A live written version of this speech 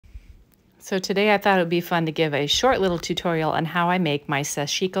So today I thought it would be fun to give a short little tutorial on how I make my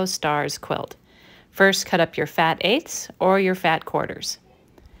Sashiko stars quilt. First, cut up your fat eighths or your fat quarters.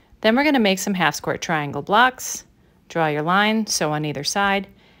 Then we're going to make some half square triangle blocks. Draw your line, sew on either side.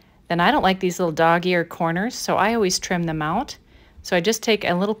 Then I don't like these little dog ear corners, so I always trim them out. So I just take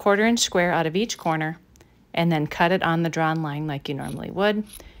a little 1/4 inch square out of each corner and then cut it on the drawn line like you normally would.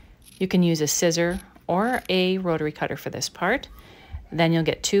 You can use a scissor or a rotary cutter for this part. Then you'll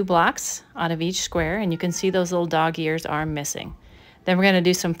get 2 blocks out of each square, and you can see those little dog ears are missing. Then we're going to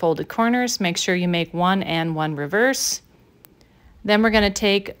do some folded corners. Make sure you make 1 and 1 reverse. Then we're going to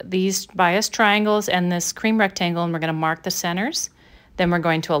take these bias triangles and this cream rectangle, and we're going to mark the centers. Then we're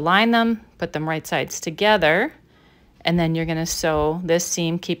going to align them, put them right sides together, and then you're going to sew this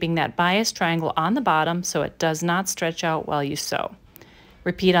seam, keeping that bias triangle on the bottom so it does not stretch out while you sew.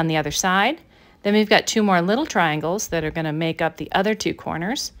 Repeat on the other side. Then we've got 2 more little triangles that are going to make up the other 2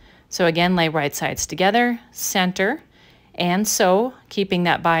 corners. So again, lay right sides together, center, and sew, keeping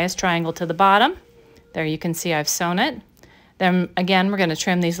that bias triangle to the bottom. There you can see I've sewn it. Then again, we're going to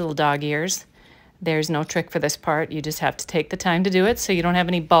trim these little dog ears. There's no trick for this part. You just have to take the time to do it so you don't have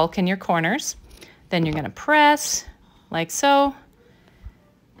any bulk in your corners. Then you're going to press like so.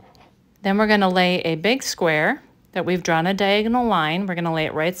 Then we're going to lay a big square that we've drawn a diagonal line. We're going to lay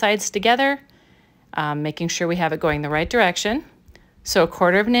it right sides together, making sure we have it going the right direction. So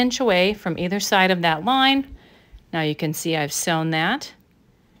 1/4 inch away from either side of that line. Now you can see I've sewn that.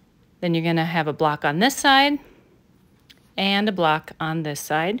 Then you're going to have a block on this side and a block on this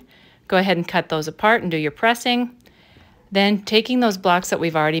side. Go ahead and cut those apart and do your pressing. Then taking those blocks that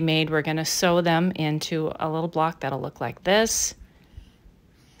we've already made, we're going to sew them into a little block that'll look like this.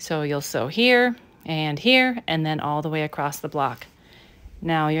 So you'll sew here, and then all the way across the block.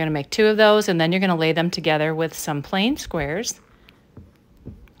 Now you're going to make 2 of those, and then you're going to lay them together with some plain squares,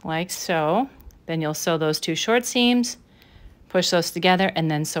 like so. Then you'll sew those 2 short seams, push those together, and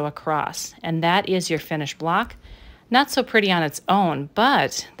then sew across. And that is your finished block. Not so pretty on its own,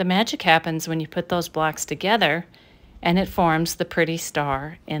 but the magic happens when you put those blocks together, and it forms the pretty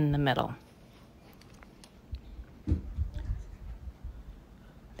star in the middle.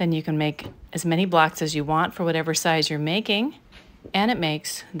 Then you can make as many blocks as you want for whatever size you're making, and it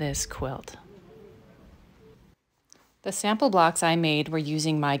makes this quilt. The sample blocks I made were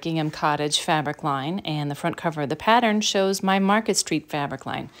using my Gingham Cottage fabric line, and the front cover of the pattern shows my Market Street fabric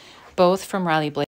line, both from Riley Blake.